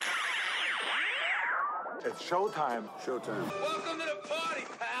It's showtime. Showtime. Welcome to the party,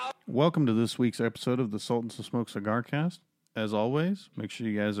 pal. Welcome to this week's episode of the Sultans of Smoke Cigar Cast. As always, make sure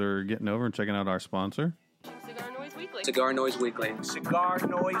you guys are getting over and checking out our sponsor. Cigar Noise Weekly. Cigar Noise Weekly. Cigar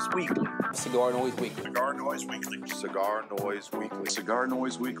Noise Weekly. Cigar Noise Weekly. Cigar Noise Weekly. Cigar Noise Weekly. Cigar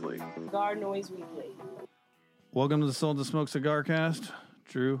Noise Weekly. Cigar Noise Weekly. Welcome to the Sultans of Smoke Cigar Cast.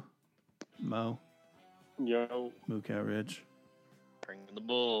 Drew, Mo, Yo. Moo Cat Rich. Bring the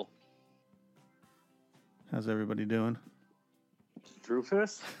bull. How's everybody doing?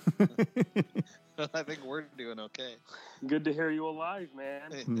 Drufus? I think we're doing okay. Good to hear you alive,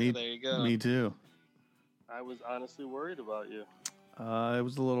 man. Me, There you go. Me too. I was honestly worried about you. It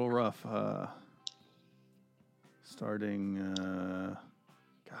was a little rough. Starting,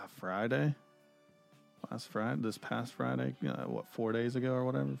 Friday? This past Friday? 4 days ago or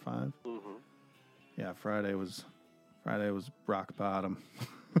whatever? 5? Mm-hmm. Yeah, Friday was rock bottom.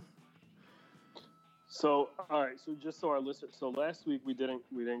 So, all right. So, just so our listeners, so last week we didn't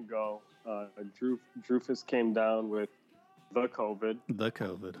go. Drufus came down with the COVID. The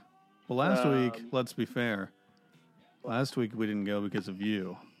COVID. Well, last week, let's be fair. Last week we didn't go because of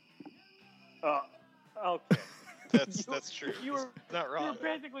you. Okay. That's true. You were not You're wrong.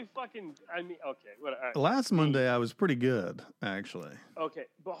 basically fucking. I mean, okay. What? All right. Last Monday I was pretty good, actually. Okay,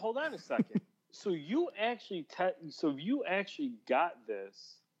 but hold on a second. So you actually got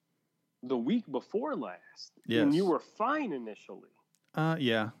this the week before last, Yes. and you were fine initially,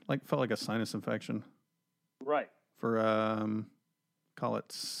 Yeah, felt like a sinus infection right? for call it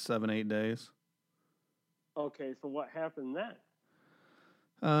 7-8 days. Okay, so what happened then?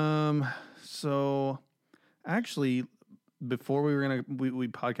 So actually, before we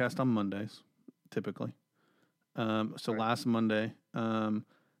podcast on Mondays, typically. Last Monday,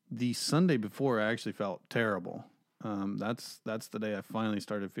 the Sunday before, I actually felt terrible. That's the day I finally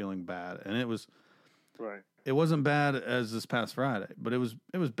started feeling bad, and it wasn't bad as this past Friday, but it was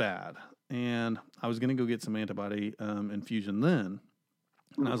bad, and I was gonna go get some antibody infusion then,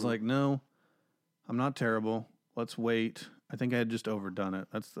 and I was like, no, I'm not terrible. Let's wait. I think I had just overdone it.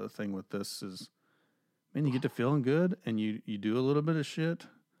 That's the thing with this is, man, you get to feeling good, and you do a little bit of shit,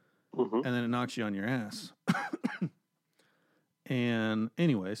 and then it knocks you on your ass. And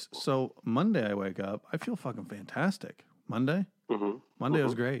anyways, so Monday I wake up, I feel fucking fantastic. Monday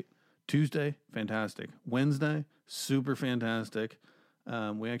was great. Tuesday, fantastic. Wednesday, super fantastic.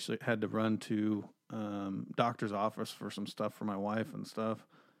 We actually had to run to doctor's office for some stuff for my wife and stuff.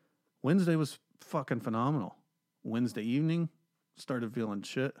 Wednesday was fucking phenomenal. Wednesday evening, started feeling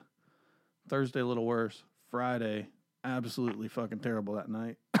shit. Thursday, a little worse. Friday, absolutely fucking terrible that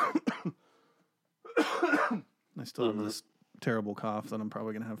night. I still have this terrible cough that I'm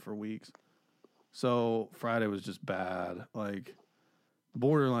probably going to have for weeks. So Friday was just bad.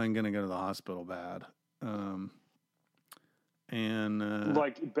 Borderline going to go to the hospital bad.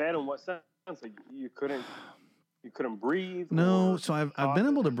 Like bad in what sense? Like you couldn't breathe? No, so I've been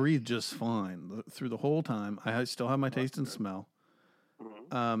able to breathe just fine through the whole time. I still have my taste and smell.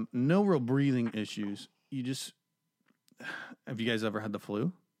 No real breathing issues. Have you guys ever had the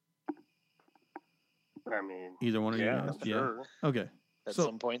flu? I mean, Either one of you guys? Sure. Yeah. Okay. At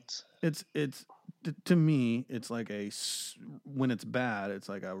some point. It's to me, it's like when it's bad, it's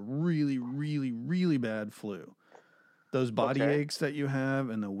like a really, really, really bad flu. Those body aches that you have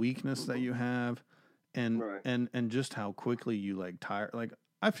and the weakness that you have, and just how quickly you tire.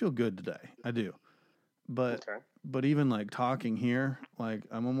 I feel good today, I do, but even talking here,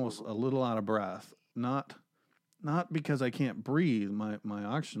 I'm almost a little out of breath. Not because I can't breathe. My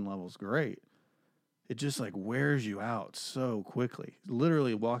oxygen level's great. It just wears you out so quickly.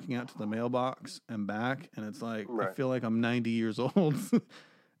 Literally walking out to the mailbox and back, and it's I feel like I'm 90 years old,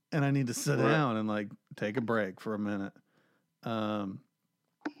 and I need to sit down and take a break for a minute.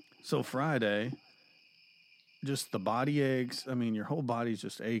 So Friday, just the body aches. I mean, your whole body's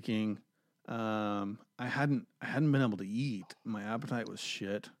just aching. I hadn't been able to eat. My appetite was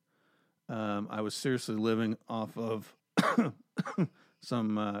shit. I was seriously living off of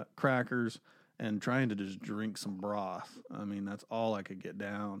some crackers and trying to just drink some broth. I mean, that's all I could get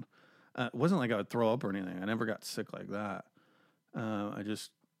down. It wasn't like I would throw up or anything. I never got sick like that. I just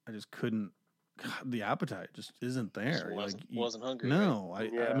couldn't. God, the appetite just isn't there. Wasn't hungry. No,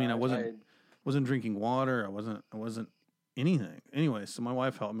 right? I mean, I wasn't drinking water. I wasn't anything. Anyway, so my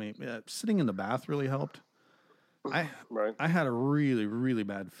wife helped me. Sitting in the bath really helped. I had a really, really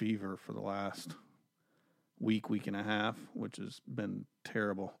bad fever for the last week and a half, which has been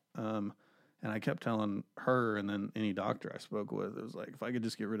terrible. And I kept telling her and then any doctor I spoke with, it was if I could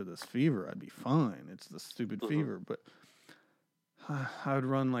just get rid of this fever, I'd be fine. It's the stupid fever. But I would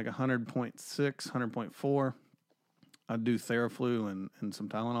run like 100.6, 100.4. I'd do Theraflu and some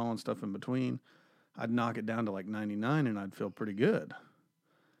Tylenol and stuff in between. I'd knock it down to like 99 and I'd feel pretty good.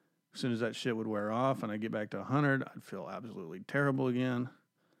 As soon as that shit would wear off and I get back to 100, I'd feel absolutely terrible again.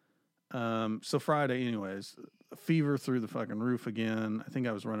 So Friday, anyways, fever through the fucking roof again. I think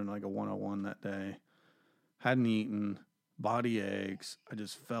I was running like a 101 that day. Hadn't eaten, body aches. I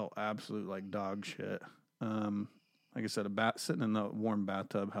just felt absolute like dog shit. Like I said, sitting in the warm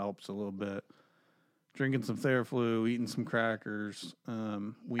bathtub helps a little bit. Drinking some Theraflu, eating some crackers.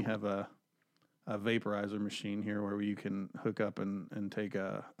 We have a vaporizer machine here where you can hook up and take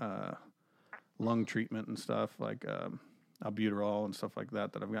a lung treatment and stuff like albuterol and stuff like that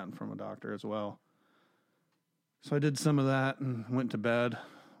I've gotten from a doctor as well. So I did some of that and went to bed.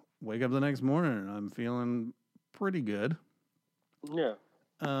 Wake up the next morning and I'm feeling pretty good. Yeah.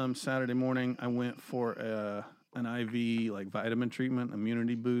 Saturday morning I went for an IV like vitamin treatment,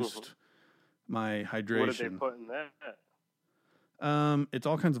 immunity boost, my hydration. What did they put in that? It's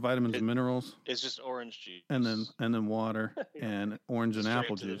all kinds of vitamins and minerals. It's just orange juice. And then water and orange and Straight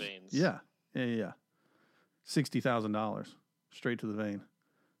apple to the juice. veins. Yeah. $60,000 straight to the vein.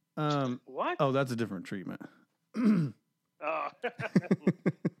 What? Oh, that's a different treatment.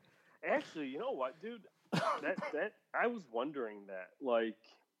 Actually, you know what, dude? That I was wondering that. Like,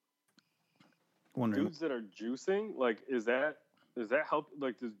 dudes that are juicing, like, does that help?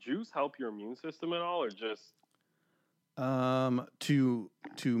 Like, does juice help your immune system at all, or just? To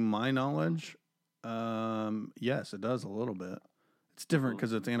my knowledge, yes, it does a little bit. It's different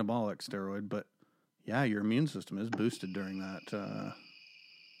because it's anabolic steroid, but yeah, your immune system is boosted during that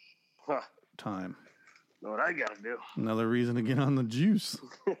time. Know what I gotta do? Another reason to get on the juice.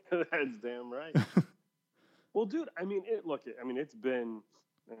 That's damn right. Well, dude, I mean, it's been.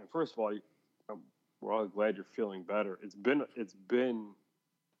 First of all, we're all glad you're feeling better. It's been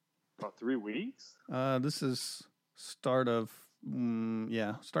about 3 weeks. This is start of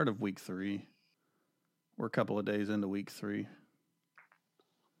week 3. We're a couple of days into week 3.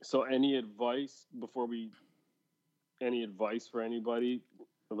 So, any advice for anybody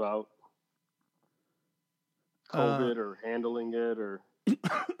about COVID or handling it or?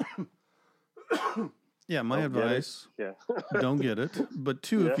 Yeah, my advice. Yeah. Don't get it. But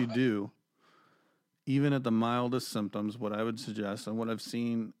 2, Yeah. if you do, even at the mildest symptoms, what I would suggest and what I've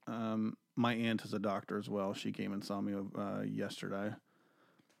seen, my aunt is a doctor as well. She came and saw me yesterday,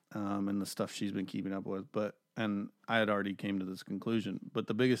 and the stuff she's been keeping up with. And I had already came to this conclusion. But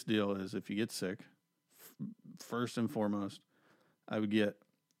the biggest deal is if you get sick, first and foremost, I would get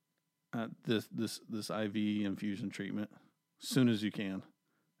this IV infusion treatment as soon as you can.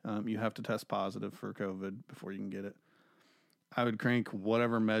 You have to test positive for COVID before you can get it. I would crank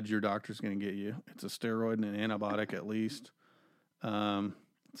whatever meds your doctor's going to get you. It's a steroid and an antibiotic at least.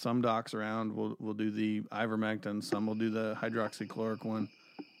 Some docs around will do the ivermectin. Some will do the hydroxychloroquine.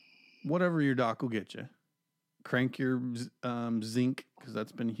 Whatever your doc will get you. Crank your zinc, because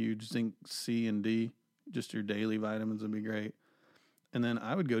that's been huge. Zinc C and D. Just your daily vitamins would be great. And then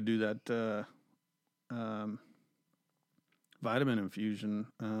I would go do that vitamin infusion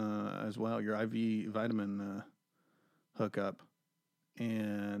as well. Your IV vitamin hookup.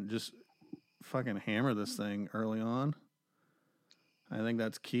 And just fucking hammer this thing early on. I think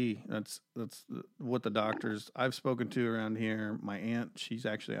that's key. That's what the doctors I've spoken to around here. My aunt, she's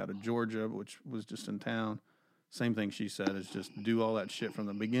actually out of Georgia, which was just in town. Same thing she said is just do all that shit from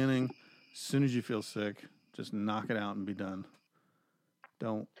the beginning. As soon as you feel sick, just knock it out and be done.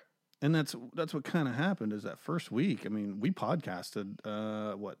 Don't. And that's what kind of happened is that first week. I mean, we podcasted,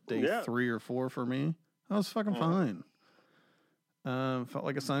 day 3 or 4 for me. I was fucking fine. Felt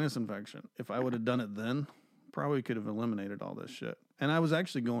like a sinus infection. If I would have done it then, probably could have eliminated all this shit. And I was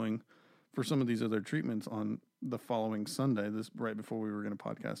actually going for some of these other treatments on the following Sunday, this right before we were going to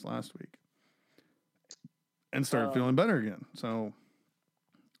podcast last week, and started feeling better again. So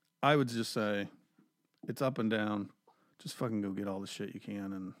I would just say it's up and down. Just fucking go get all the shit you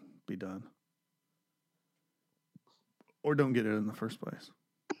can and be done. Or don't get it in the first place.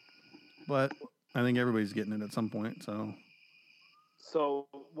 But I think everybody's getting it at some point, So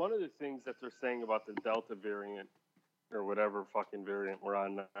one of the things that they're saying about the Delta variant, or whatever fucking variant we're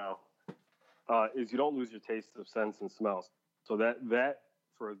on now, is you don't lose your taste of sense and smells. So that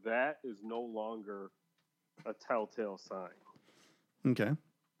is no longer a telltale sign. Okay.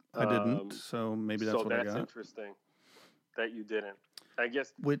 I didn't, so maybe that's what I got. So that's interesting that you didn't. I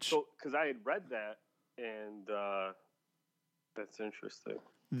guess because I had read that, and that's interesting.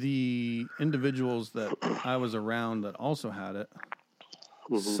 The individuals that I was around that also had it,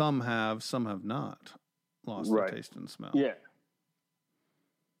 some have not lost their taste and smell. Yeah.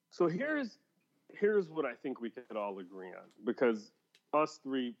 So here's what I think we could all agree on, because us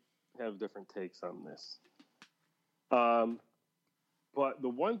three have different takes on this. But the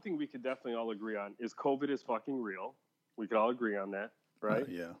one thing we could definitely all agree on is COVID is fucking real. We could all agree on that, right?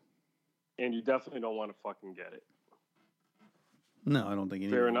 Yeah. And you definitely don't want to fucking get it. No, I don't think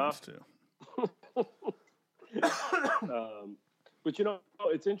Fair anyone enough. wants to. But you know,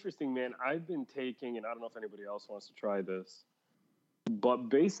 it's interesting, man. I've been taking, and I don't know if anybody else wants to try this, but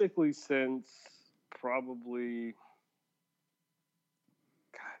basically since probably,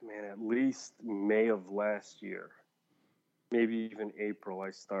 God, man, at least May of last year, maybe even April, I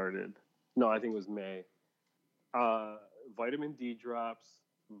started. No, I think it was May. Vitamin D drops,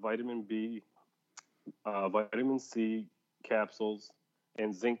 vitamin B, vitamin C capsules,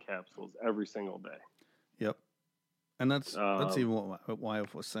 and zinc capsules every single day. Yep. And that's even what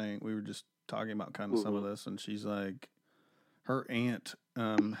wife was saying. We were just talking about kind of some of this, and she's like, her aunt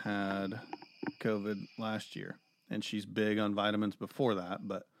had COVID last year, and she's big on vitamins before that,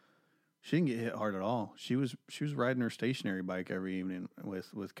 but she didn't get hit hard at all. She was riding her stationary bike every evening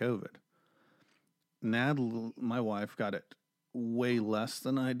with COVID. Natalie, my wife, got it way less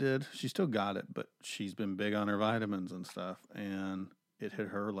than I did. She still got it, but she's been big on her vitamins and stuff, and it hit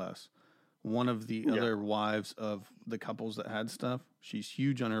her less. One of the other wives of the couples that had stuff, she's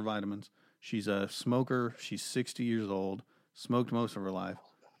huge on her vitamins. She's a smoker. She's 60 years old, smoked most of her life,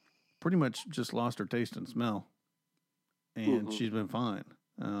 pretty much just lost her taste and smell, and she's been fine.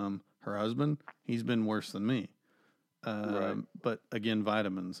 Her husband, he's been worse than me. Right. But again,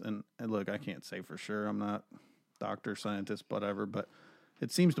 vitamins. And look, I can't say for sure. I'm not doctor, scientist, whatever, but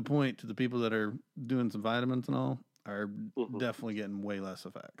it seems to point to the people that are doing some vitamins and all are definitely getting way less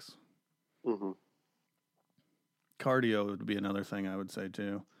effects. Cardio would be another thing I would say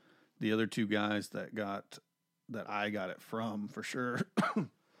too. The other two guys that I got it from for sure.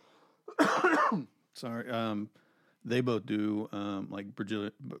 Sorry. They both do like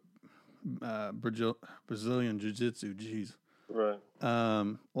Brazilian jiu-jitsu. Jeez. Right.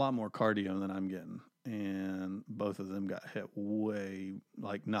 A lot more cardio than I'm getting, and both of them got hit way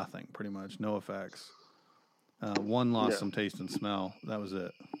like nothing, pretty much no effects. One lost some taste and smell. That was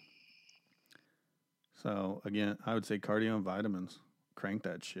it. So again, I would say cardio and vitamins. Crank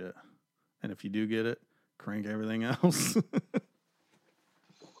that shit, and if you do get it, crank everything else.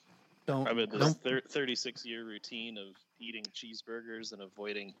 I've been this 36-year routine of eating cheeseburgers and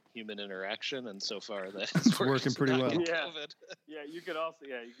avoiding human interaction, and so far that's working pretty well. Yeah. Yeah, you could also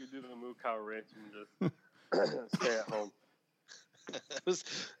you could do the moo cow ranch and just stay at home.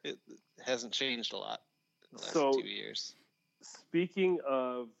 It hasn't changed a lot in the last 2 years. Speaking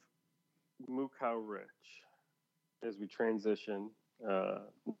of moo cow rich, as we transition,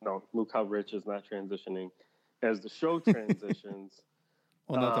 no, moo cow rich is not transitioning. As the show transitions.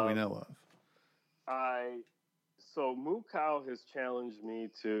 Well, not that we know of. So Moo Cow has challenged me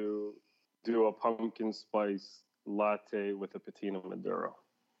to do a pumpkin spice latte with a Patina Maduro.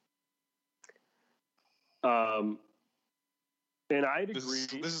 And I'd agree.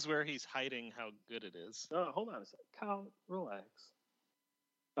 This is where he's hiding how good it is. Hold on a second. Kyle, relax.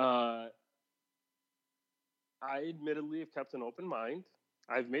 I admittedly have kept an open mind.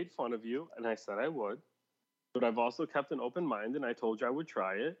 I've made fun of you, and I said I would. But I've also kept an open mind, and I told you I would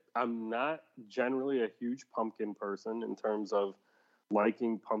try it. I'm not generally a huge pumpkin person in terms of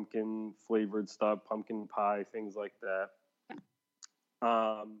liking pumpkin-flavored stuff, pumpkin pie, things like that.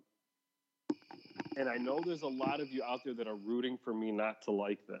 And I know there's a lot of you out there that are rooting for me not to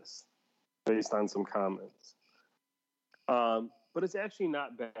like this, based on some comments. But it's actually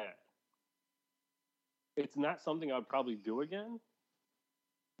not bad. It's not something I would probably do again,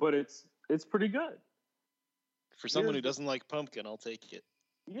 but it's pretty good. For someone who doesn't like pumpkin, I'll take it.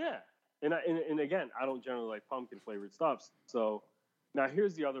 Yeah. And again, I don't generally like pumpkin flavored stuff. So now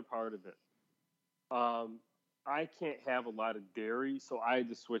here's the other part of it. I can't have a lot of dairy, so I had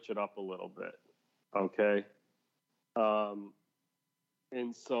to switch it up a little bit. Okay.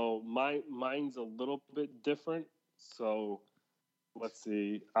 And so mine's a little bit different. So let's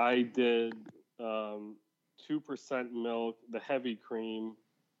see. I did 2% milk, the heavy cream,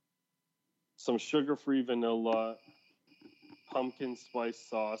 some sugar-free vanilla, pumpkin spice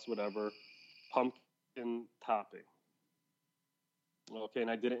sauce, whatever, pumpkin topping. Okay,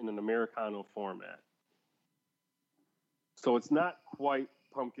 and I did it in an Americano format. So it's not quite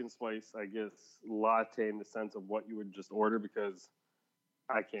pumpkin spice, I guess, latte in the sense of what you would just order, because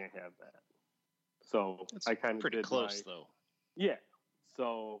I can't have that. So It's I kind of pretty did close, though. Yeah.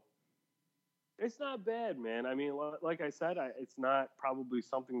 So it's not bad, man. I mean, like I said, it's not probably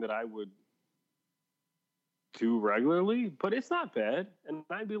something that I would do regularly, but it's not bad. And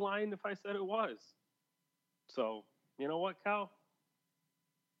I'd be lying if I said it was. So, you know what, Cal?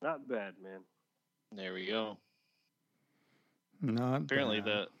 Not bad, man. There we go. Not Apparently,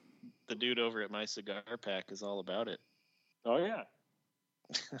 bad. the dude over at My Cigar Pack is all about it. Oh, yeah.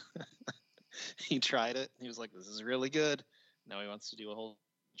 He tried it. He was like, "This is really good." Now he wants to do a whole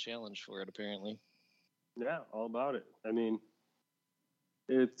challenge for it. Apparently, Yeah, all about it. I mean,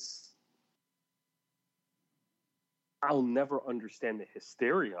 I'll never understand the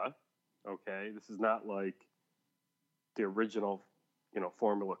hysteria. Okay, this is not like the original,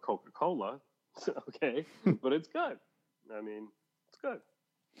 formula Coca-Cola. Okay, but it's good. I mean, it's good.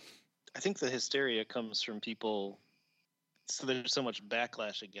 I think the hysteria comes from people. So there's so much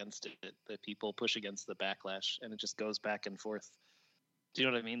backlash against it that people push against the backlash, and it just goes back and forth. Do you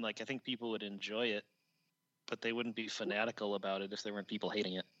know what I mean? Like, I think people would enjoy it, but they wouldn't be fanatical about it if there weren't people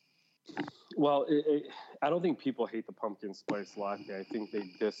hating it. Well, I don't think people hate the pumpkin spice latte. I think they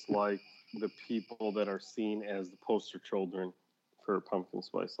dislike the people that are seen as the poster children for pumpkin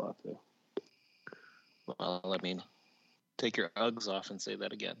spice latte. Well, I mean, take your Uggs off and say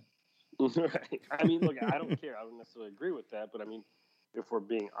that again. Right. I mean, look, I don't care. I don't necessarily agree with that, but I mean, if we're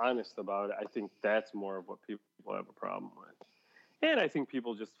being honest about it, I think that's more of what people have a problem with. And I think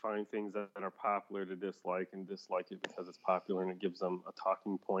people just find things that are popular to dislike and dislike it because it's popular and it gives them a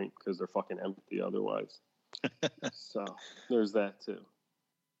talking point because they're fucking empty otherwise. So there's that too.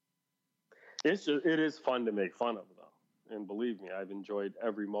 It is fun to make fun of though. And believe me, I've enjoyed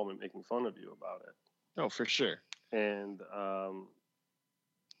every moment making fun of you about it. Oh, for sure. And,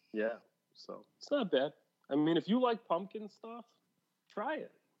 yeah, so it's not bad. I mean, if you like pumpkin stuff, try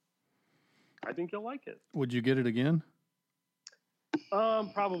it. I think you'll like it. Would you get it again?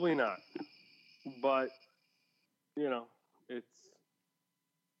 Probably not. But, it's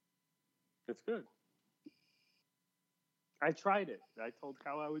good. I tried it. I told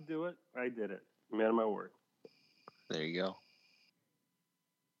Cal I would do it. I did it. Man of my word. There you go.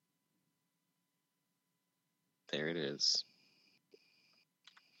 There it is.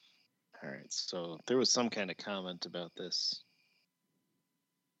 All right, so there was some kind of comment about this.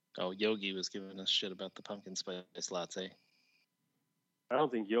 Oh, Yogi was giving us shit about the pumpkin spice latte. I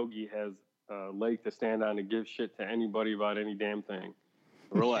don't think Yogi has a leg to stand on to give shit to anybody about any damn thing.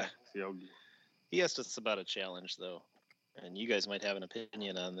 Relax, Yogi. He asked us about a challenge, though, and you guys might have an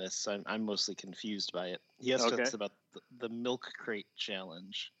opinion on this. I'm mostly confused by it. He asked us about the milk crate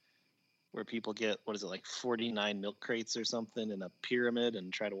challenge, where people get, what is it, like 49 milk crates or something in a pyramid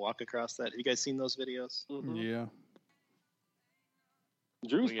and try to walk across that. Have you guys seen those videos? Mm-hmm. Yeah.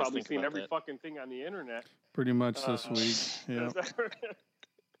 Drew's probably seen every fucking thing on the internet. Pretty much this week. Yeah.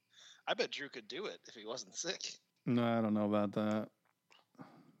 I bet Drew could do it if he wasn't sick. No, I don't know about that.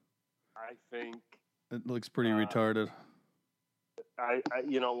 I think it looks pretty retarded. I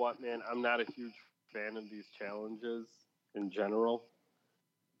you know what, man? I'm not a huge fan of these challenges in general.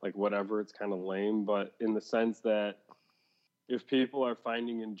 Like, whatever, it's kind of lame. But in the sense that if people are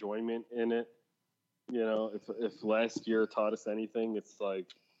finding enjoyment in it, if last year taught us anything, it's like,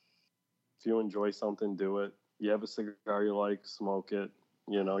 if you enjoy something, do it. You have a cigar you like, smoke it.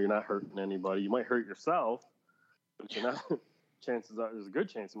 You're not hurting anybody. You might hurt yourself, but you're not. Chances are, there's a good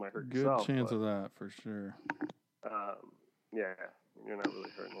chance you might hurt yourself. Good chance of that, for sure. Yeah, you're not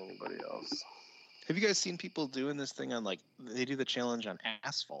really hurting anybody else. Have you guys seen people doing this thing on, like, they do the challenge on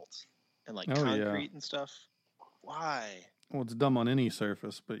asphalt and, like, concrete and stuff? Why? Well, it's dumb on any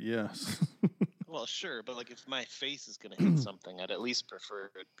surface, but yes. Well, sure, but, like, if my face is going to hit something, I'd at least prefer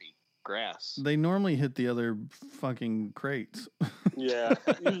it be grass. They normally hit the other fucking crates. Yeah,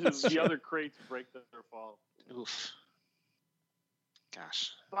 usually the other crates break their fall. Oof.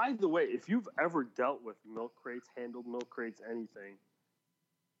 Gosh. By the way, if you've ever dealt with milk crates, handled milk crates, anything,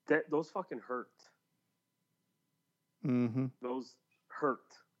 those fucking hurt. Mm-hmm. Those hurt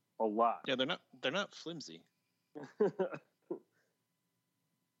a lot. Yeah, they're not flimsy.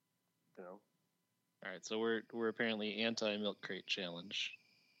 All right, so we're apparently anti-milk crate challenge.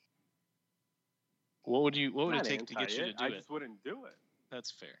 What would it take to get you to do it? I just wouldn't do it.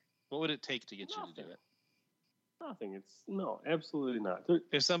 That's fair. What would it take to get you to do it? Nothing. No, absolutely not.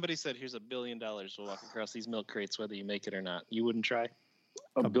 If somebody said, "Here's $1 billion to walk across these milk crates, whether you make it or not," you wouldn't try?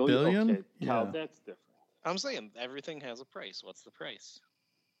 A billion? Okay, yeah. That's different. I'm saying everything has a price. What's the price?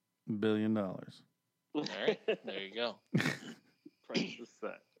 $1 billion. All right, there you go. Price is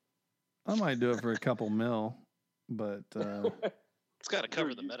set. I might do it for a couple mil, but it's got to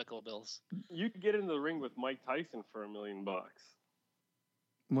cover the medical bills. You could get into the ring with Mike Tyson for $1 million.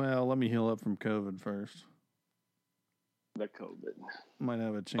 Well, let me heal up from COVID first. The COVID. Might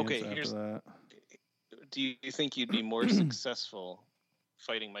have a chance after that. Do you think you'd be more successful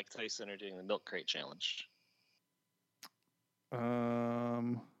fighting Mike Tyson or doing the milk crate challenge?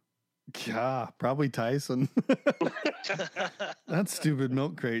 Yeah, probably Tyson. That stupid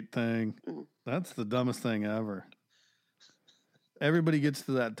milk crate thing. That's the dumbest thing ever. Everybody gets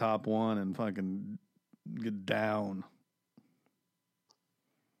to that top one and fucking get down.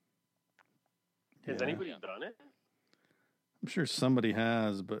 Has anybody done it? I'm sure somebody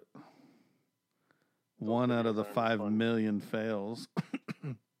has, but one out of the 5 million fails.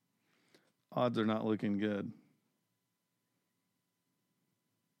 Odds are not looking good.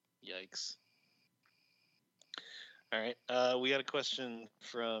 Yikes. All right. We got a question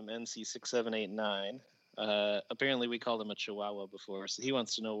from NC6789. Apparently we called him a chihuahua before, so he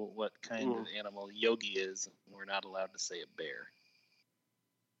wants to know what kind of animal Yogi is, and we're not allowed to say a bear.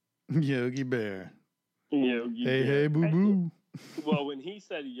 Yogi Bear. Yogi hey, Bear. hey, boo-boo. Well, when he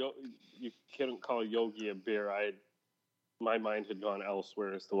said you couldn't call Yogi a bear, my mind had gone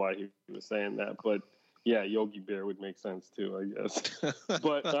elsewhere as to why he was saying that. But yeah, Yogi Bear would make sense too, I guess.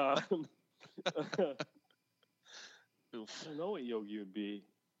 But I don't know what Yogi would be.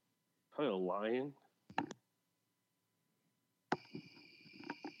 Probably a lion.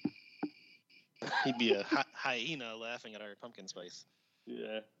 He'd be a hyena laughing at our pumpkin spice.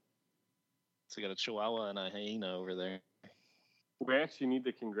 Yeah. So we got a chihuahua and a hyena over there. We actually need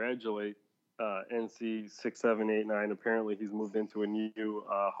to congratulate NC6789. Apparently he's moved into a new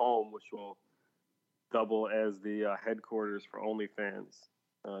home, which will double as the headquarters for OnlyFans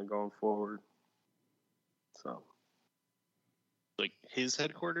going forward. So, like his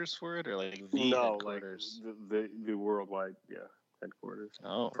headquarters for it, or like the headquarters? Like the worldwide, headquarters.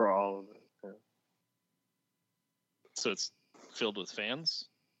 Oh, for all of it. Yeah. So it's filled with fans?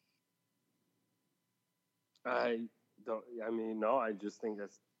 I just think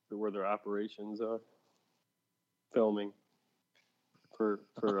that's where their operations are. Filming for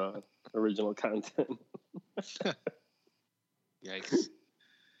original content. Yikes.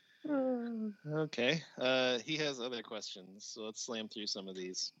 Okay. He has other questions, so let's slam through some of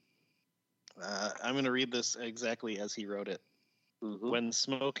these. I'm going to read this exactly as he wrote it. Mm-hmm. When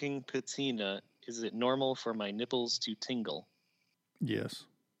smoking patina, is it normal for my nipples to tingle? Yes.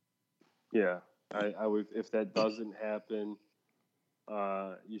 Yeah. I would. If that doesn't happen,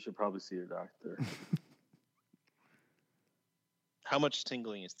 you should probably see your doctor. How much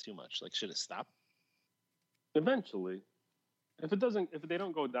tingling is too much? Like, should it stop? Eventually. If they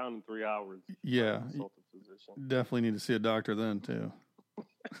don't go down in 3 hours, consult a physician. Definitely need to see a doctor then too.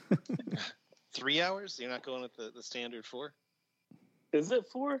 3 hours? You're not going with the standard 4? Is it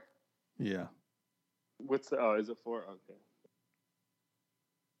 4? Yeah. Is it 4? Okay.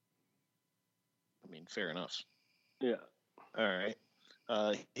 I mean, fair enough. Yeah. All right.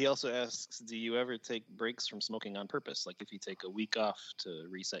 He also asks, do you ever take breaks from smoking on purpose? Like if you take a week off to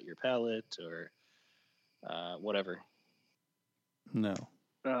reset your palate or whatever? No.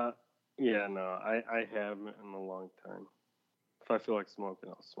 Yeah, no. I haven't in a long time. If I feel like smoking,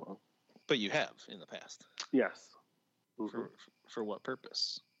 I'll smoke. But you have in the past? Yes. Mm-hmm. For what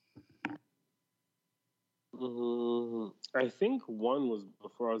purpose? I think one was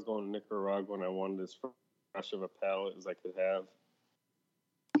before I was going to Nicaragua and I wanted as fresh of a palate as I could have.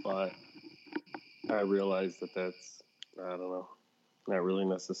 But I realized that's, I don't know, not really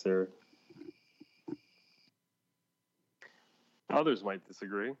necessary. Others might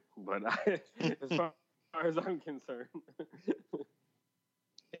disagree, but as far as I'm concerned.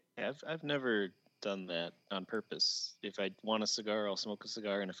 I've never done that on purpose. If I want a cigar, I'll smoke a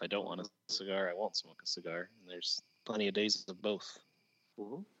cigar, and if I don't want a cigar, I won't smoke a cigar. And there's plenty of days of both.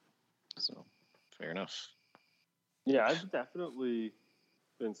 Mm-hmm. So, fair enough. Yeah, I've definitely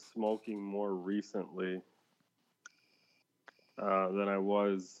been smoking more recently than I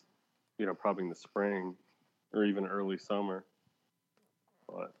was, probably in the spring or even early summer.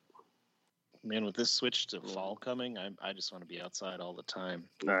 But man, with this switch to fall coming, I just want to be outside all the time.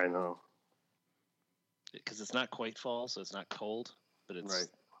 I know. Because it's not quite fall, so it's not cold, but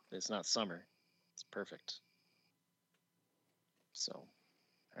it's not summer. It's perfect. So,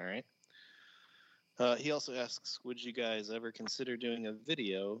 all right. He also asks, would you guys ever consider doing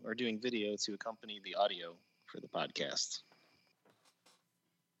video to accompany the audio for the podcast?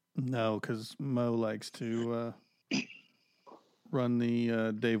 No, because Mo likes to run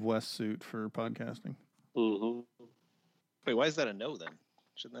the Dave West suit for podcasting. Mm-hmm. Wait, why is that a no then?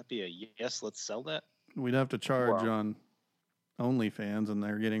 Shouldn't that be a yes, let's sell that? We'd have to charge on OnlyFans, and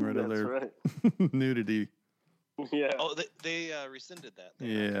they're getting rid of their nudity. Yeah. Oh, they rescinded that.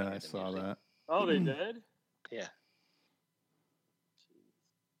 I saw that. Oh, they did? Yeah.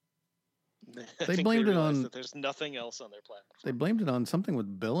 They blamed it on that there's nothing else on their platform. They blamed it on something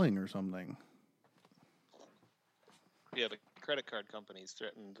with billing or something. Yeah, the credit card companies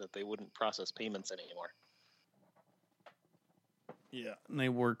threatened that they wouldn't process payments anymore. Yeah, and they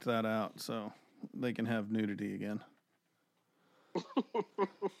worked that out so they can have nudity again.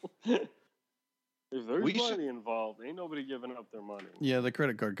 If there's money involved, ain't nobody giving up their money. Yeah, the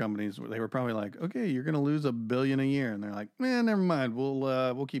credit card companies, they were probably like, okay, you're going to lose $1 billion a year. And they're like, man, never mind.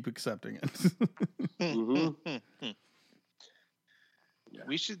 We'll keep accepting it. Mm-hmm.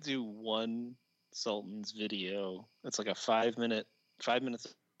 We should do one Sultans video. It's like a 5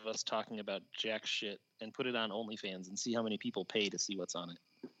 minutes of us talking about jack shit and put it on OnlyFans and see how many people pay to see what's on it.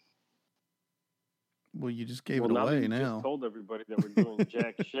 Well, you just gave it away now. Just told everybody that we're doing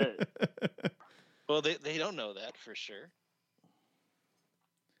jack shit. Well, they don't know that for sure.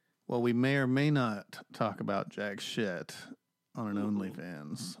 Well, we may or may not talk about jack shit on an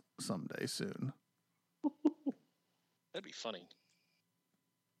OnlyFans someday soon. That'd be funny.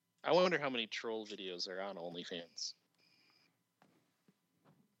 I wonder how many troll videos are on OnlyFans.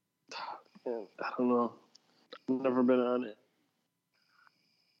 I don't know. I've never been on it.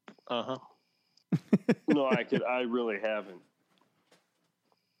 Uh-huh. No, I really haven't.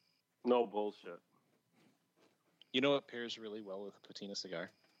 No bullshit. You know what pairs really well with a Patina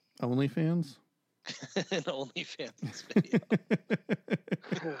cigar? OnlyFans? An OnlyFans video.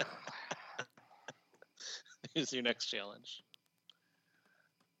 Here's your next challenge.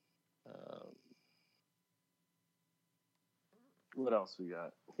 What else we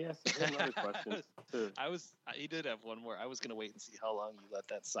got? Yes, another question too. He did have one more. I was gonna wait and see how long you let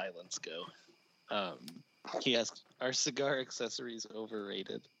that silence go. He asked, "Are cigar accessories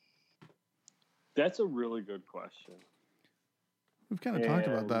overrated?" That's a really good question. We've kind of talked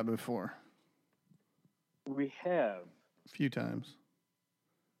about that before. We have a few times.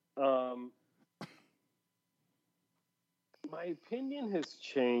 My opinion has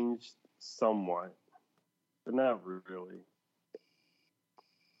changed somewhat, but not really.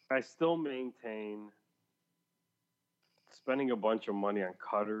 I still maintain spending a bunch of money on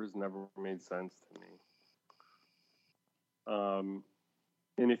cutters never made sense to me.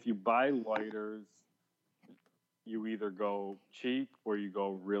 And if you buy lighters, you either go cheap or you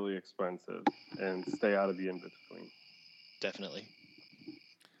go really expensive and stay out of the in-between. Definitely.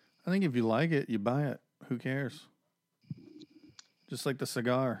 I think if you like it, you buy it. Who cares? Just like the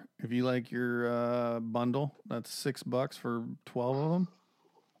cigar. If you like your bundle, that's $6 for 12 of them.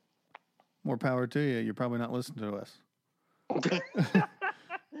 More power to you. You're probably not listening to us.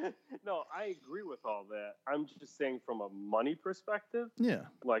 No, I agree with all that. I'm just saying from a money perspective. Yeah.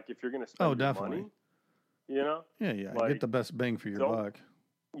 Like if you're going to spend definitely. money, you know? Yeah. Like, get the best bang for your buck.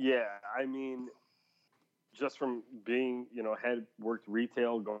 Yeah, I mean, just from being, had worked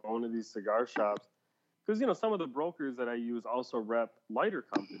retail, going to these cigar shops, because, some of the brokers that I use also rep lighter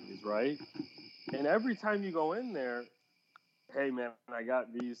companies, right? And every time you go in there, hey, man, I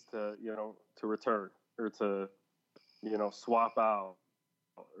got these to return or to, swap out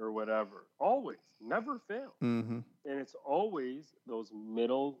or whatever. Always. Never fail. Mm-hmm. And it's always those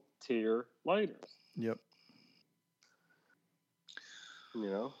middle tier lighters. Yep.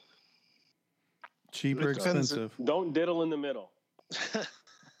 Cheap or expensive. Don't diddle in the middle.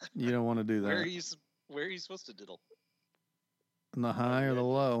 You don't want to do that. Where are you supposed to diddle? In the high or the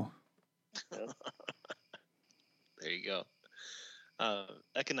low? There you go.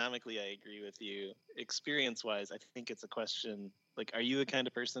 Economically, I agree with you. Experience-wise, I think it's a question, like, are you the kind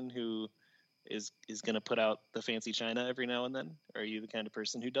of person who is going to put out the fancy china every now and then? Or are you the kind of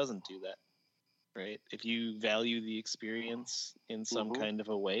person who doesn't do that? Right? If you value the experience in some kind of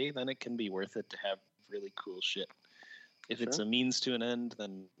a way, then it can be worth it to have really cool shit. If it's a means to an end,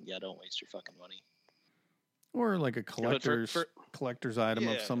 then don't waste your fucking money. Or like a collector's item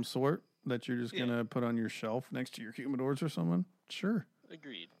of some sort that you're just gonna put on your shelf next to your humidors or something. Sure.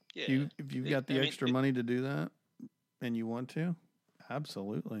 Agreed. Yeah. If you've got the extra money to do that and you want to,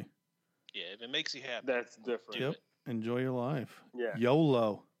 absolutely. Yeah, if it makes you happy, that's different. Yep. Enjoy your life. Yeah.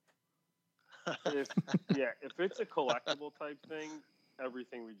 YOLO. If it's a collectible type thing,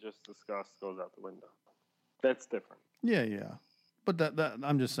 everything we just discussed goes out the window. That's different. Yeah. But that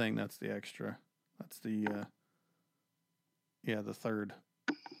I'm just saying that's the extra. That's the the third.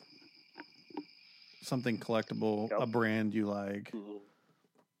 Something collectible, a brand you like,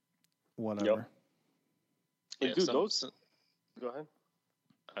 whatever. Yep. Dude, go ahead.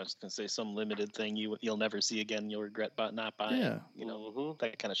 I was gonna say some limited thing you'll never see again. You'll regret not buying. Yeah,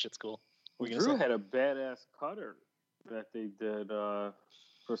 that kind of shit's cool. Drew had a badass cutter that they did for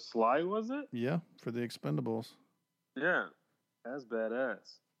Sly, was it? Yeah, for the Expendables. Yeah, that's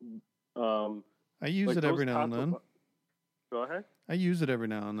badass. I use like it every those now and then. Go ahead. I use it every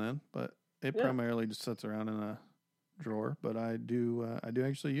now and then, but it primarily just sits around in a drawer. But I do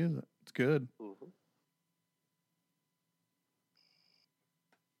actually use it. It's good. Mm-hmm.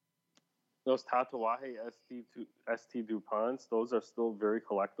 Those Tatuaje ST DuPonts, those are still very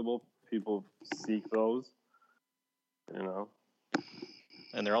collectible. People seek those, you know.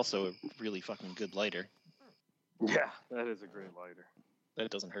 And they're also a really fucking good lighter. Yeah, that is a great lighter.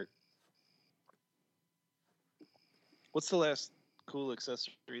 That doesn't hurt. What's the last cool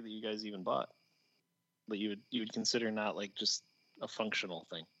accessory that you guys even bought that you would consider not like just a functional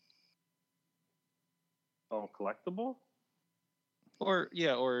thing? Oh, collectible? Or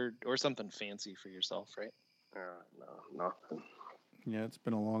something fancy for yourself, right? No, nothing. Yeah, it's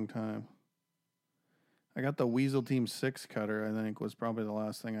been a long time. I got the Weasel Team 6 cutter, I think, was probably the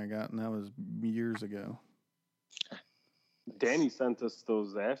last thing I got, and that was years ago. Danny sent us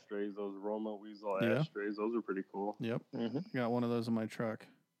those ashtrays, those Roma Weasel ashtrays. Those are pretty cool. Yep. Mm-hmm. Got one of those in my truck.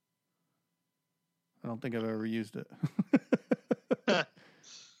 I don't think I've ever used it.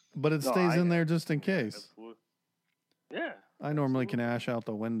 But it stays in there just in case. Absolutely. Yeah. I normally can ash out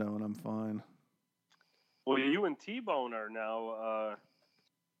the window and I'm fine. Well, you and T-Bone are now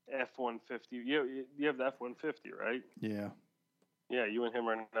F-150. You have the F-150, right? Yeah. Yeah, you and him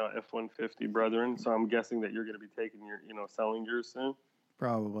are now F-150 brethren. So I'm guessing that you're going to be taking selling yours soon.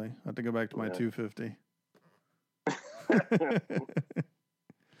 Probably. I have to go back to my 250. That's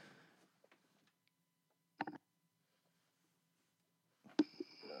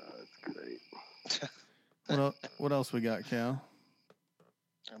great. What else we got, Cal?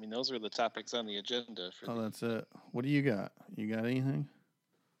 I mean, those are the topics on the agenda. That's it. What do you got? You got anything?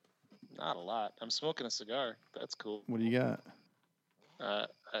 Not a lot. I'm smoking a cigar. That's cool. What do you got?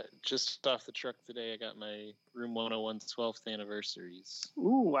 Just off the truck today, I got my Room 101's 12th anniversaries.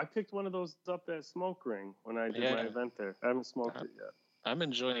 Ooh, I picked one of those up at Smoke Ring when I did my event there. I haven't smoked it yet. I'm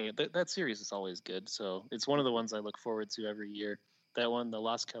enjoying it. That series is always good. So it's one of the ones I look forward to every year. That one, the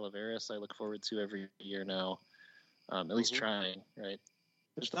Las Calaveras, I look forward to every year now. At least trying, right?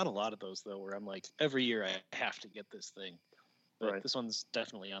 There's not a lot of those though, where I'm like every year I have to get this thing. But this one's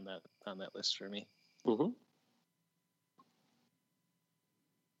definitely on that list for me. Mm-hmm.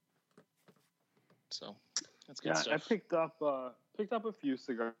 So that's good stuff. I picked up a few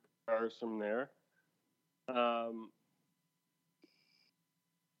cigars from there.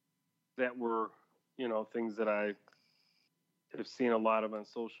 That were, things that I have seen a lot of on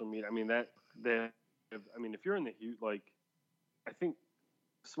social media. I mean, if you're in the I think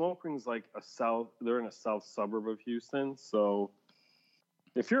Smoke Ring's they're in a south suburb of Houston. So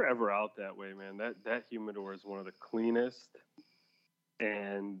if you're ever out that way, man, that humidor is one of the cleanest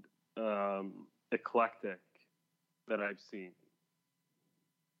and eclectic that I've seen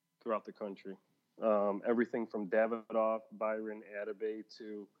throughout the country. Everything from Davidoff, Byron, Atabey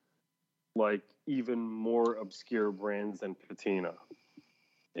to even more obscure brands than Patina,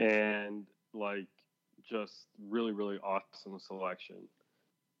 and just really, really awesome selection.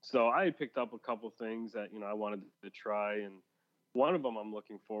 So I picked up a couple things that I wanted to try, and one of them I'm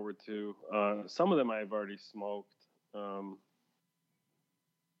looking forward to. Some of them I've already smoked, but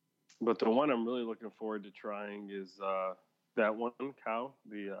the one I'm really looking forward to trying is that one, Cow,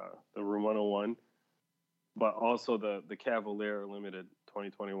 the Room 101, but also the Cavalier Limited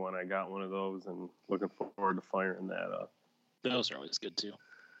 2021. I got one of those and looking forward to firing that up. Those are always good too.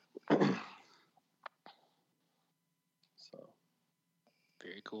 So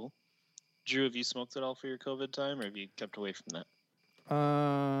very cool. Drew, have you smoked at all for your COVID time, or have you kept away from that?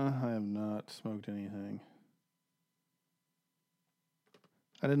 I have not smoked anything.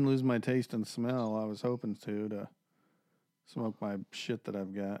 I didn't lose my taste and smell. I was hoping to smoke my shit that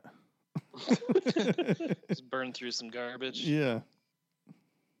I've got. Just burn through some garbage. Yeah.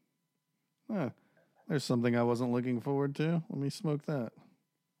 There's something I wasn't looking forward to. Let me smoke that.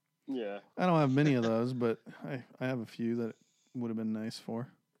 Yeah. I don't have many of those, but I have a few that it would have been nice for.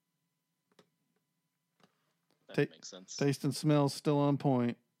 That makes sense. Taste and smell still on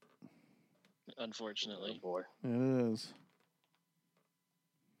point. Unfortunately. Oh boy. It is.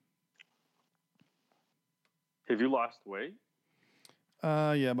 Have you lost weight?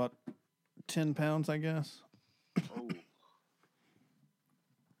 Yeah, about 10 pounds, I guess. Oh.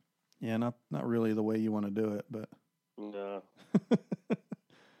 Yeah, not really the way you want to do it, but. No.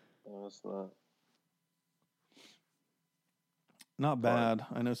 No, it's not. Not bad.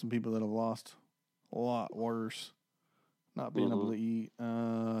 I know some people that have lost a lot worse. Not being able to eat.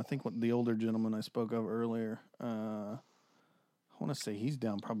 I think what the older gentleman I spoke of earlier, I want to say he's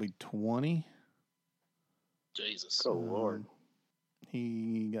down probably 20. Jesus. Oh, Lord.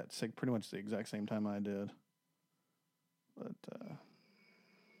 He got sick pretty much the exact same time I did. But,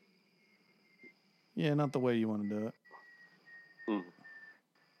 yeah, not the way you want to do it.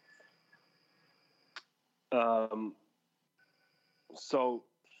 So,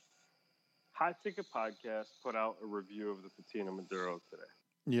 Hot Ticket Podcast put out a review of the Patina Maduro today.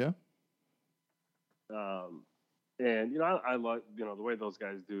 Yeah. And, I like, the way those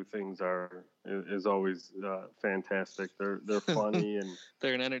guys do things is always fantastic. They're funny and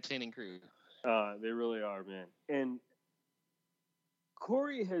they're an entertaining crew. They really are, man. And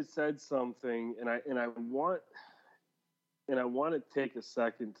Corey has said something, and I want to take a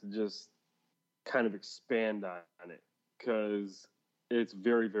second to just kind of expand on it, because it's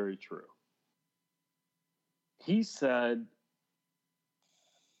very, very true. He said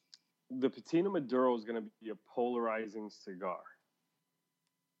the Patina Maduro is going to be a polarizing cigar.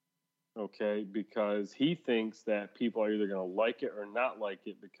 Okay, because he thinks that people are either going to like it or not like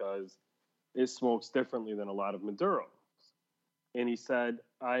it because it smokes differently than a lot of Maduros. And he said,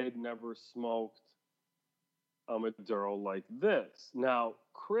 I had never smoked a Maduro like this. Now,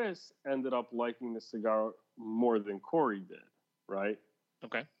 Chris ended up liking the cigar more than Corey did, right?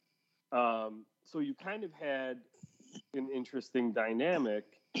 Okay. So you kind of had an interesting dynamic.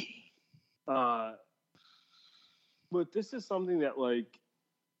 But this is something that, like,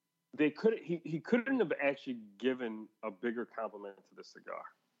 he couldn't have actually given a bigger compliment to the cigar.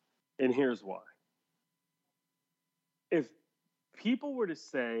 And here's why. If people were to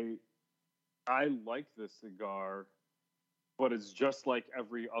say, I like this cigar, but it's just like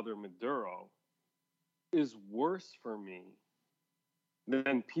every other Maduro, is worse for me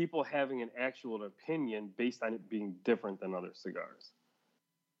than people having an actual opinion based on it being different than other cigars.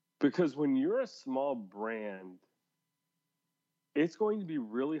 Because when you're a small brand, it's going to be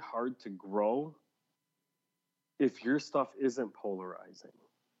really hard to grow if your stuff isn't polarizing.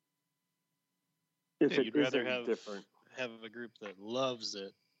 If you'd rather isn't different. Have a group that loves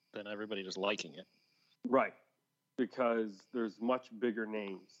it than everybody just liking it. Right. Because there's much bigger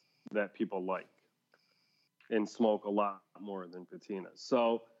names that people like and smoke a lot more than Patina.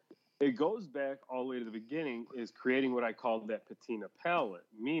 So it goes back all the way to the beginning, is creating what I call that Patina palette,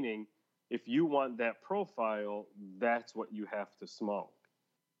 meaning if you want that profile, that's what you have to smoke.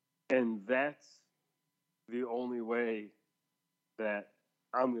 And that's the only way that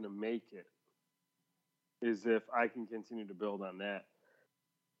I'm going to make it, is if I can continue to build on that.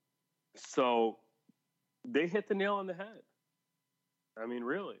 So they hit the nail on the head. I mean,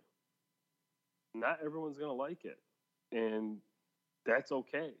 really. Not everyone's going to like it. And that's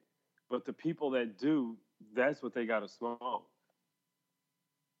okay. But the people that do, that's what they got to smoke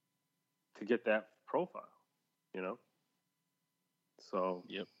to get that profile, So,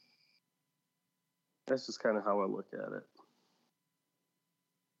 yep. That's just kind of how I look at it.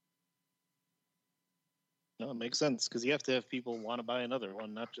 No, it makes sense, because you have to have people want to buy another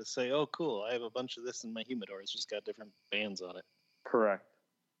one, not just say, oh, cool, I have a bunch of this in my humidor. It's just got different bands on it. Correct.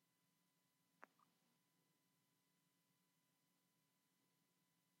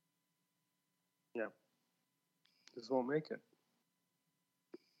 Yeah. Just won't make it.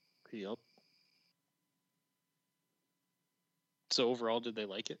 Yep. So overall, did they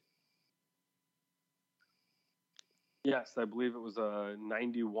like it? Yes, I believe it was a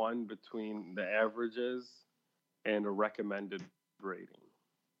 91 between the averages and a recommended rating.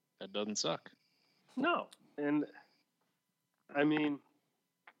 That doesn't suck. No. And, I mean,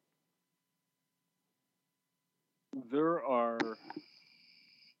 there are,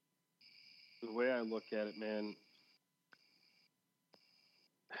 the way I look at it, man,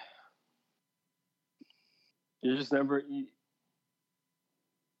 you just never,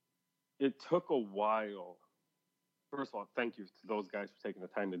 it took a while. First of all, thank you to those guys for taking the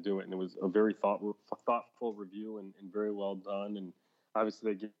time to do it. And it was a very thoughtful review and very well done. And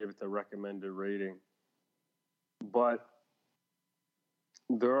obviously they gave it the recommended rating. But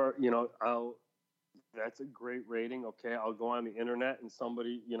there are, that's a great rating. Okay, I'll go on the internet and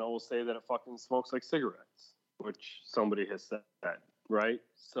somebody, will say that it fucking smokes like cigarettes, which somebody has said, right?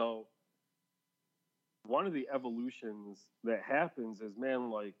 So one of the evolutions that happens is, man,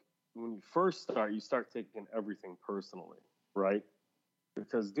 like, when you first start, you start taking everything personally, right?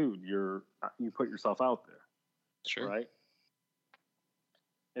 Because, dude, you put yourself out there, sure, right?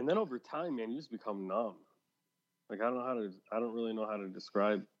 And then over time, man, you just become numb. Like, I don't really know how to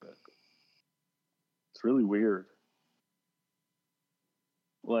describe it. It's really weird.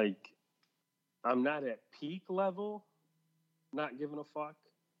 Like, I'm not at peak level, not giving a fuck,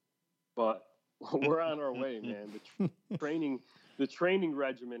 but we're on our way, man. The training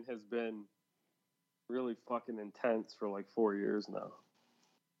regimen has been really fucking intense for like 4 years now.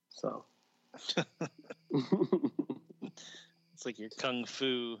 So. It's like your kung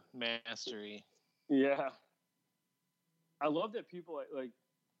fu mastery. Yeah. I love that people like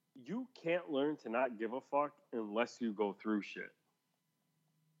you can't learn to not give a fuck unless you go through shit.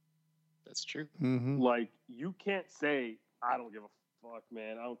 That's true. Mm-hmm. Like you can't say I don't give a fuck,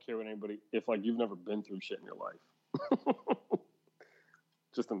 man. I don't care what anybody if like you've never been through shit in your life.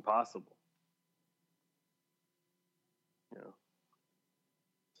 Just impossible. Yeah.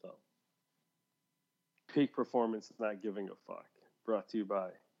 So peak performance not giving a fuck. Brought to you by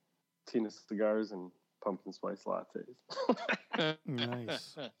Patina cigars and pumpkin spice lattes.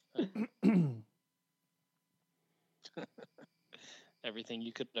 Nice. Everything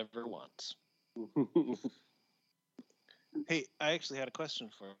you could ever want. Hey, I actually had a question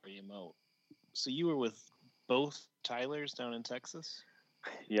for you, Mo. So you were with both Tylers down in Texas?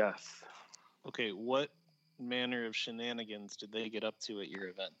 Yes. Okay, what manner of shenanigans did they get up to at your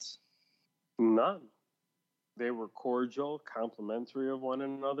events? None. They were cordial, complimentary of one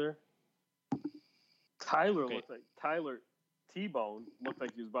another. Tyler T-Bone looked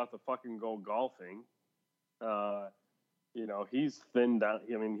like he was about to fucking go golfing. He's thinned down.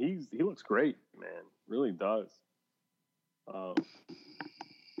 I mean, he looks great, man. Really does.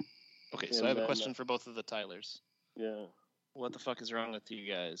 Okay, so I have a question for both of the Tylers. Yeah. What the fuck is wrong with you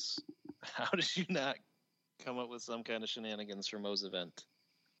guys? How did you not come up with some kind of shenanigans for Mo's event?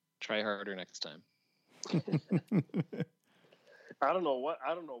 Try harder next time. I don't know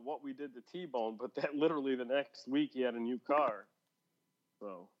what we did to T-Bone, but that literally the next week he had a new car.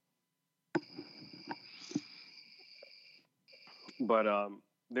 So, but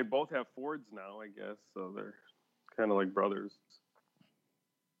they both have Fords now, I guess. So they're kind of like brothers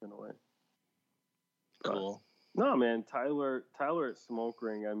in a way. Cool. No, man, Tyler at Smoke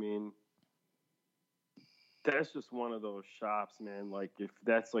Ring. I mean, that's just one of those shops, man. Like if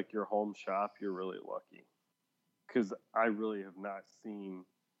that's like your home shop, you're really lucky. Because I really have not seen.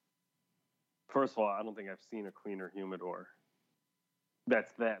 First of all, I don't think I've seen a cleaner humidor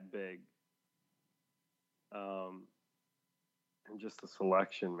that's that big. And just the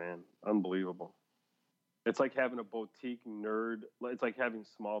selection, man, unbelievable. It's like having a boutique nerd. It's like having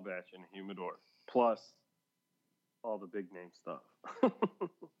small batch in a humidor, plus all the big name stuff.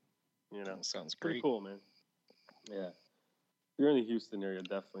 Sounds pretty great. cool, man. Yeah, if you're in the Houston area,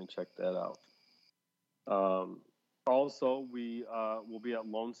 definitely check that out. Also, we will be at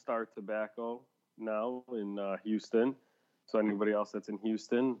Lone Star Tobacco now in Houston. So anybody else that's in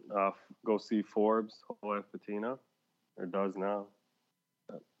Houston, go see Forbes at Patina, or does now.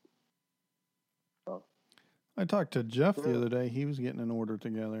 I talked to Jeff the other day. He was getting an order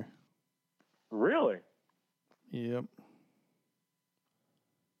together. Really? Yep.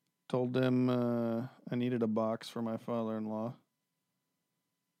 Told them I needed a box for my father-in-law.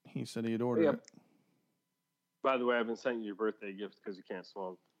 He said he'd order it. By the way, I haven't sent you your birthday gift because you can't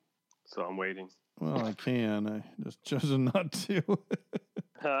smoke. So I'm waiting. Well, I can. I just chosen not to.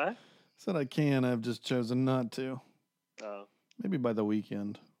 Huh? Said I can. I've just chosen not to. Oh. Maybe by the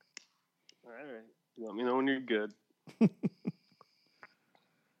weekend. All right. Let me know when you're good.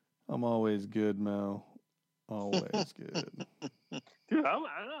 I'm always good, Mo. Always good. Dude, I'm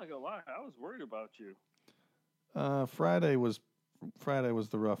not gonna lie. I was worried about you. Friday was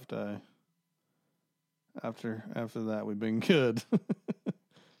the rough day. After that, we've been good.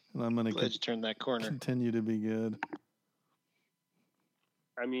 And I'm gonna Glad you turned that corner. Continue to be good.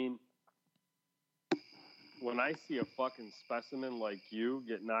 I mean, when I see a fucking specimen like you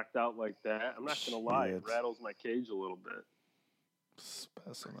get knocked out like that, I'm not gonna lie, it rattles my cage a little bit.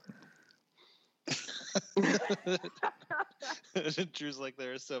 Specimen. Drew's like,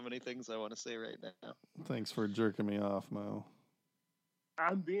 there are so many things I want to say right now. Thanks for jerking me off, Mo.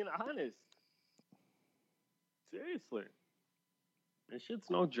 I'm being honest. Seriously. This shit's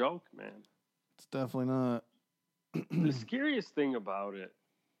no joke, man. It's definitely not. The scariest thing about it,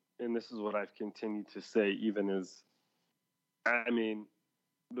 and this is what I've continued to say, even as, I mean,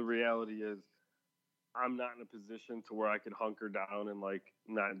 the reality is, I'm not in a position to where I could hunker down and like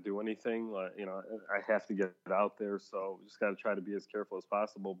not do anything. Like, I have to get it out there, so we just got to try to be as careful as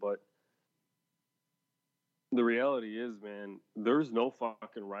possible. But the reality is, man, there's no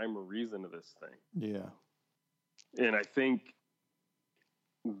fucking rhyme or reason to this thing. Yeah. And I think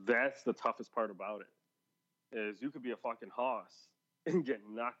that's the toughest part about it, is you could be a fucking hoss and get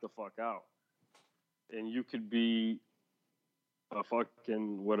knocked the fuck out. And you could be a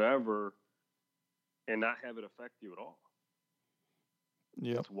fucking whatever and not have it affect you at all.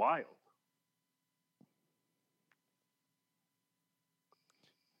 Yeah. It's wild.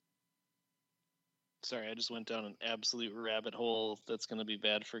 Sorry, I just went down an absolute rabbit hole that's going to be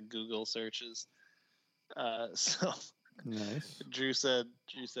bad for Google searches. So nice. Drew said,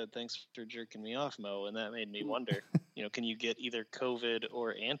 thanks for jerking me off, Mo, and that made me wonder, can you get either COVID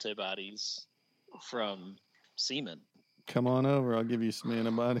or antibodies from semen? Come on over. I'll give you some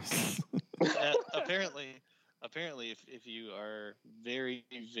antibodies. Apparently, if you are very,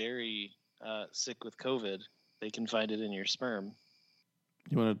 very sick with COVID, they can find it in your sperm.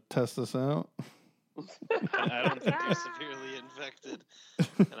 You want to test this out? I don't think you're severely infected,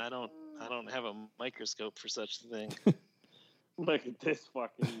 and I don't have a microscope for such a thing. Look at this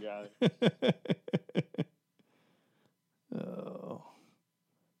fucking guy. Oh,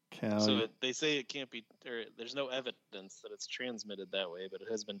 cow. So they say it can't be, or there's no evidence that it's transmitted that way, but it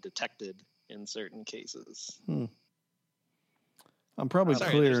has been detected in certain cases. I'm probably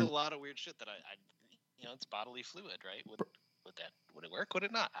Sorry, clear. There's a lot of weird shit that I it's bodily fluid, right? Would it work? Would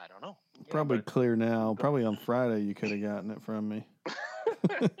it not? I don't know. Probably clear now. Probably on Friday you could have gotten it from me.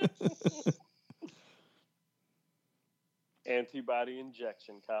 Antibody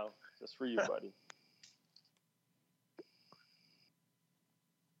injection, Kyle. Just for you, buddy.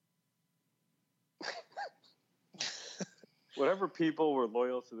 Whatever people were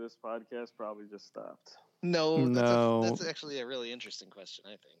loyal to this podcast probably just stopped. No. That's actually a really interesting question,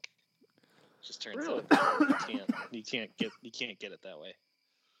 I think. Just turns out that you can't get it that way.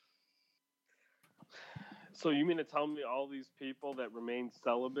 So you mean to tell me all these people that remained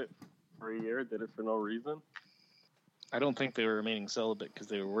celibate for a year did it for no reason? I don't think they were remaining celibate because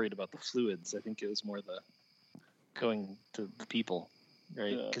they were worried about the fluids. I think it was more the going to the people,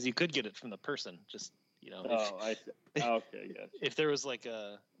 right? Because you could get it from the person, just I see. Okay, yeah. If there was like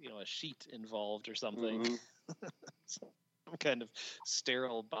a sheet involved or something, some kind of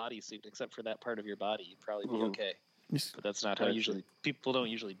sterile bodysuit, except for that part of your body, you'd probably be okay. But that's not how people don't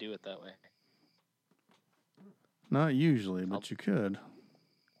usually do it that way. Not usually, but you could.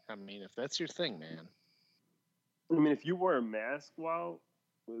 I mean, if that's your thing, man. I mean, if you wear a mask,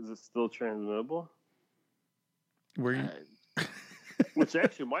 is it still transmittable? Were you? Which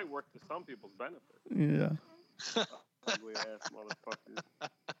actually might work to some people's benefit. Yeah. Ugly ass motherfuckers.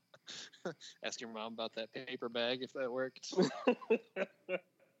 Ask your mom about that paper bag if that worked.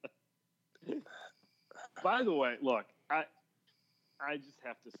 By the way, look, I just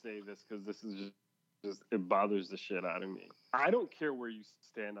have to say this because this is just it bothers the shit out of me. I don't care where you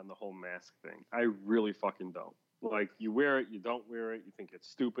stand on the whole mask thing. I really fucking don't. Like, you wear it, you don't wear it, you think it's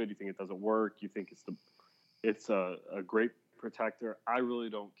stupid, you think it doesn't work, you think it's a great protector. I really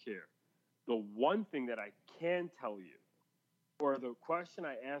don't care. The one thing that I can tell you, or the question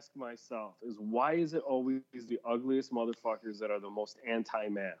I ask myself, is why is it always the ugliest motherfuckers that are the most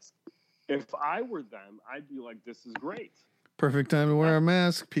anti-mask? If I were them, I'd be like, this is great. Perfect time to wear a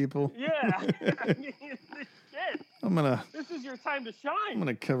mask, people. Yeah. I mean, shit. This is your time to shine. I'm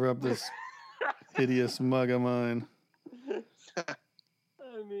gonna cover up this hideous mug of mine. I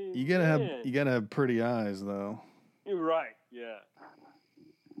mean, you gotta have pretty eyes, though. You're right. Yeah.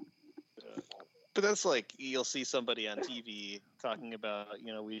 But that's like, you'll see somebody on TV talking about,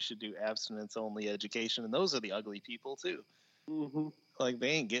 we should do abstinence-only education, and those are the ugly people, too. Mm-hmm. Like, they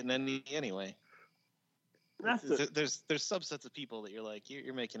ain't getting any anyway. There's subsets of people that you're like,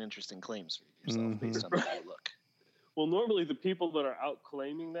 you're making interesting claims for yourself based on how you look. Well, normally the people that are out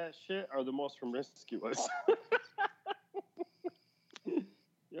claiming that shit are the most promiscuous.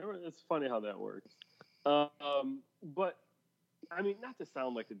 It's funny how that works. But I mean, not to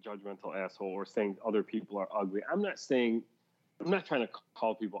sound like a judgmental asshole or saying other people are ugly. I'm not trying to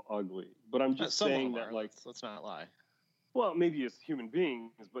call people ugly, but I'm just saying that, like, let's not lie. Well, maybe as human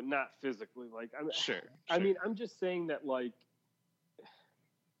beings, but not physically. Like, Sure. I mean, I'm just saying that, like,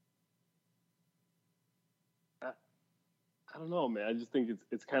 I don't know, man. I just think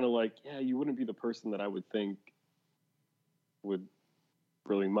it's kind of like, yeah, you wouldn't be the person that I would think would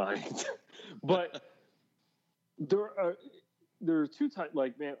really mind. But there are two types.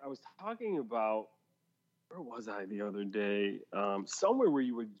 Like, man, I was talking about, where was I the other day? Somewhere where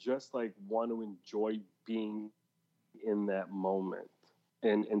you would just like want to enjoy being in that moment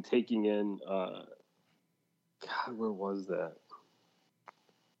and taking in. God, where was that?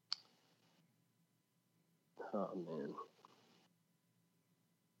 Oh man.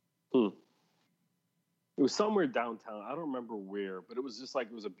 It was somewhere downtown. I don't remember where, but it was just like,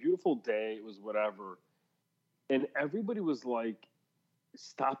 it was a beautiful day. It was whatever. And everybody was like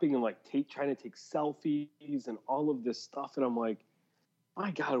stopping and like trying to take selfies and all of this stuff. And I'm like,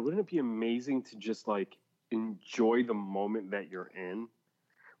 my God, wouldn't it be amazing to just like enjoy the moment that you're in?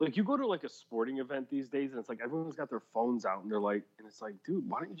 Like, you go to like a sporting event these days, and it's like everyone's got their phones out, and they're like, and it's like, dude,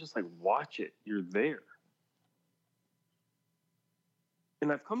 why don't you just like watch it? You're there.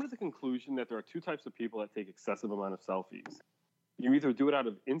 And I've come to the conclusion that there are two types of people that take excessive amount of selfies. You either do it out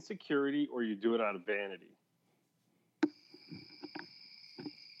of insecurity or you do it out of vanity.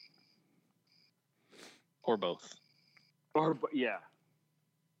 Or both. Yeah.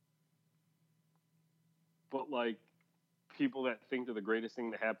 But like people that think they're the greatest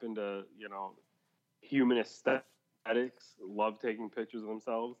thing to happen to, human aesthetics, love taking pictures of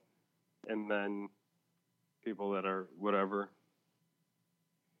themselves, and then people that are whatever.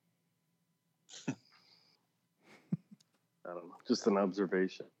 I don't know. Just an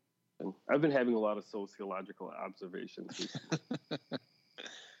observation. And I've been having a lot of sociological observations.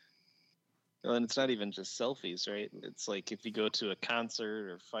 Well, and it's not even just selfies, right? It's like if you go to a concert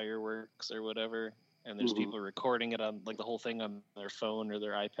or fireworks or whatever, and there's people recording it on like the whole thing on their phone or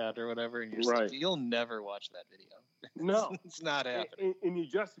their iPad or whatever, and you're just like, you'll never watch that video. No, it's not happening. And you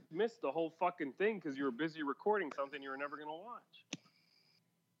just missed the whole fucking thing because you were busy recording something you were never going to watch.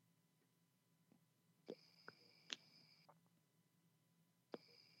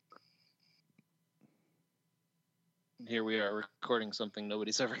 Here we are recording something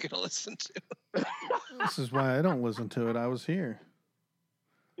nobody's ever going to listen to. This is why I don't listen to it. I was here.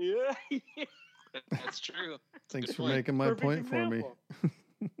 Yeah. That's true. Thanks for making my point for me.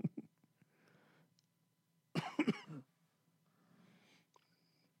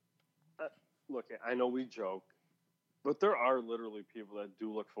 Look, I know we joke, but there are literally people that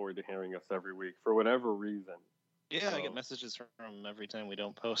do look forward to hearing us every week for whatever reason. Yeah, I get messages from them every time we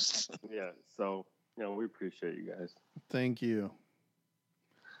don't post. Yeah, so, we appreciate you guys. Thank you.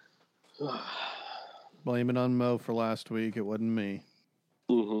 Blame it on Mo for last week. It wasn't me.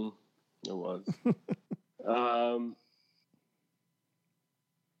 It was. I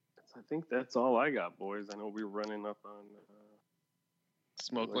think that's all I got, boys. I know we're running up on...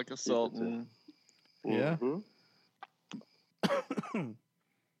 Smoke like a Sultan. Yeah.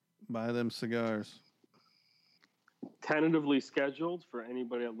 Buy them cigars. Tentatively scheduled for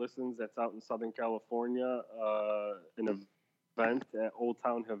anybody that listens that's out in Southern California, an event at Old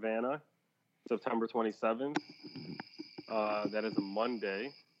Town Havana, September 27th. That is a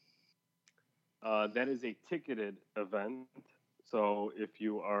Monday. That is a ticketed event. So if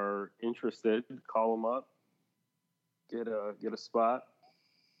you are interested, call them up. Get a spot.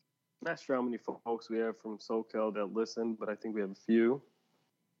 Not sure how many folks we have from SoCal that listen, but I think we have a few.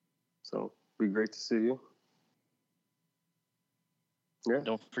 So it'd be great to see you. Yeah.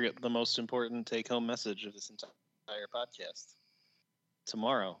 Don't forget the most important take-home message of this entire podcast.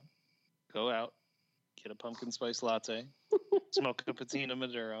 Tomorrow, go out, get a pumpkin spice latte, smoke a Patina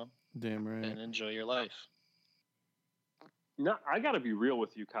Maduro, damn right, and enjoy your life. Now, I got to be real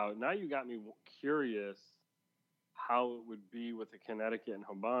with you, Kyle. Now you got me curious how it would be with a Connecticut and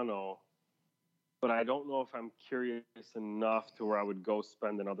Habano, but I don't know if I'm curious enough to where I would go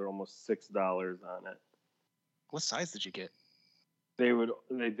spend another almost $6 on it. What size did you get? They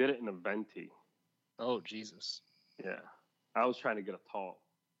did it in a venti. Oh, Jesus. Yeah. I was trying to get a tall,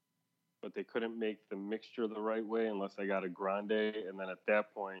 but they couldn't make the mixture the right way unless I got a grande, and then at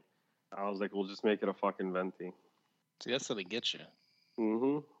that point, I was like, we'll just make it a fucking venti. See, that's how they get you.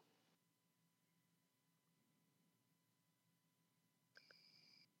 Mm-hmm.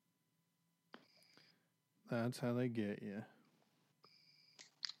 That's how they get you.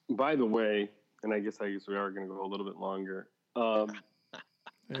 By the way, and I guess we are going to go a little bit longer.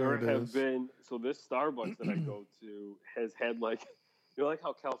 There have been, so this Starbucks that I go to has had like, like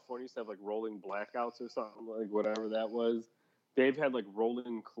how California used to have like rolling blackouts or something, like whatever that was. They've had like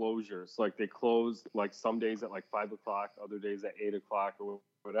rolling closures. Like they close like some days at like 5 o'clock, other days at 8 o'clock or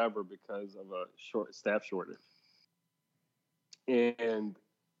whatever because of a staff shortage. And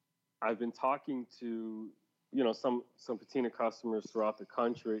I've been talking to, some Patina customers throughout the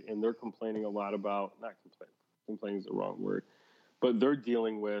country, and they're complaining a lot about, not complaining is the wrong word, but they're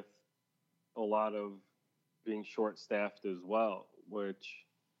dealing with a lot of being short-staffed as well, which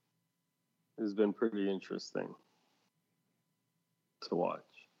has been pretty interesting to watch.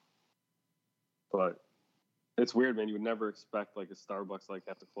 But it's weird, man. You would never expect like a Starbucks like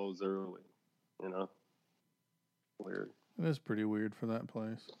have to close early, Weird. It is pretty weird for that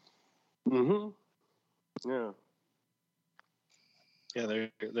place. Mm-hmm. Yeah. Yeah,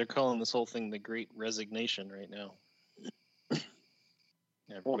 they're calling this whole thing the Great Resignation right now.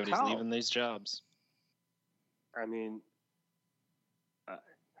 Everybody's leaving these jobs. I mean,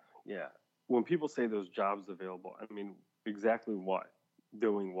 yeah. When people say there's jobs available, I mean, exactly what?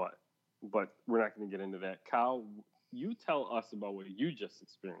 Doing what? But we're not going to get into that. Kyle, you tell us about what you just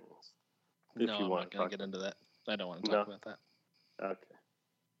experienced. No, I'm not going to get into that. I don't want to talk about that. Okay.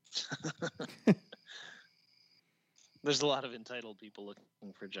 There's a lot of entitled people looking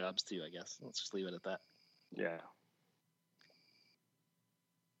for jobs too, I guess. Let's just leave it at that. Yeah.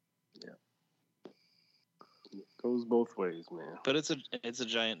 Yeah. It goes both ways, man. But it's a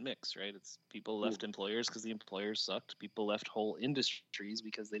giant mix, right? It's people left employers because the employers sucked. People left whole industries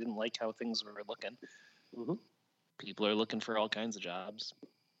because they didn't like how things were looking. Mm-hmm. People are looking for all kinds of jobs.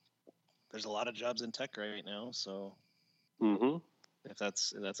 There's a lot of jobs in tech right now, so if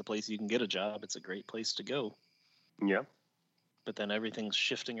that's a place you can get a job, it's a great place to go. Yeah. But then everything's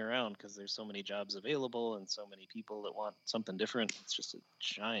shifting around because there's so many jobs available and so many people that want something different. It's just a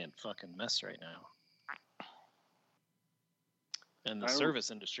giant fucking mess right now. And the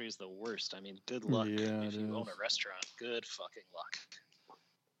service industry is the worst. I mean, good luck if you own a restaurant. Good fucking luck.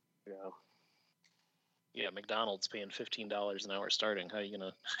 Yeah. Yeah, McDonald's paying $15 an hour starting. How are you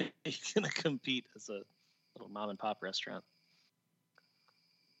gonna compete as a little mom and pop restaurant?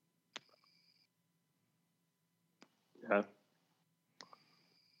 Yeah. It's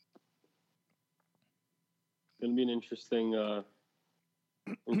gonna be an interesting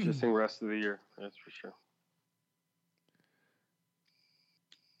rest of the year, that's for sure.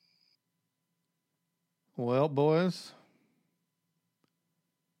 Well, boys,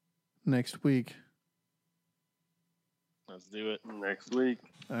 next week. Let's do it. Next week.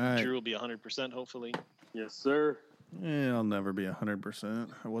 All right. Drew will be 100%, hopefully. Yes, sir. Yeah, I'll never be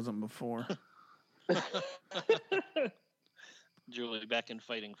 100%. I wasn't before. Drew will be back in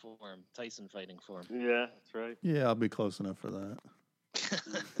fighting form. Tyson fighting form. Yeah, that's right. Yeah, I'll be close enough for that.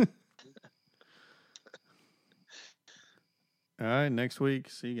 All right, next week.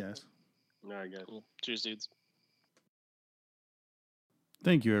 See you guys. All right, guys. Cool. Cheers, dudes.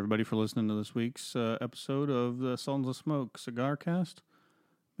 Thank you, everybody, for listening to this week's episode of the Sultans of Smoke Cigar Cast.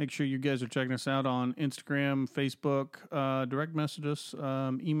 Make sure you guys are checking us out on Instagram, Facebook, direct message us,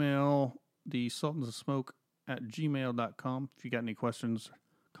 email the Sultans of Smoke at gmail.com if you got any questions,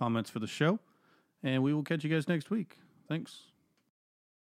 comments for the show. And we will catch you guys next week. Thanks.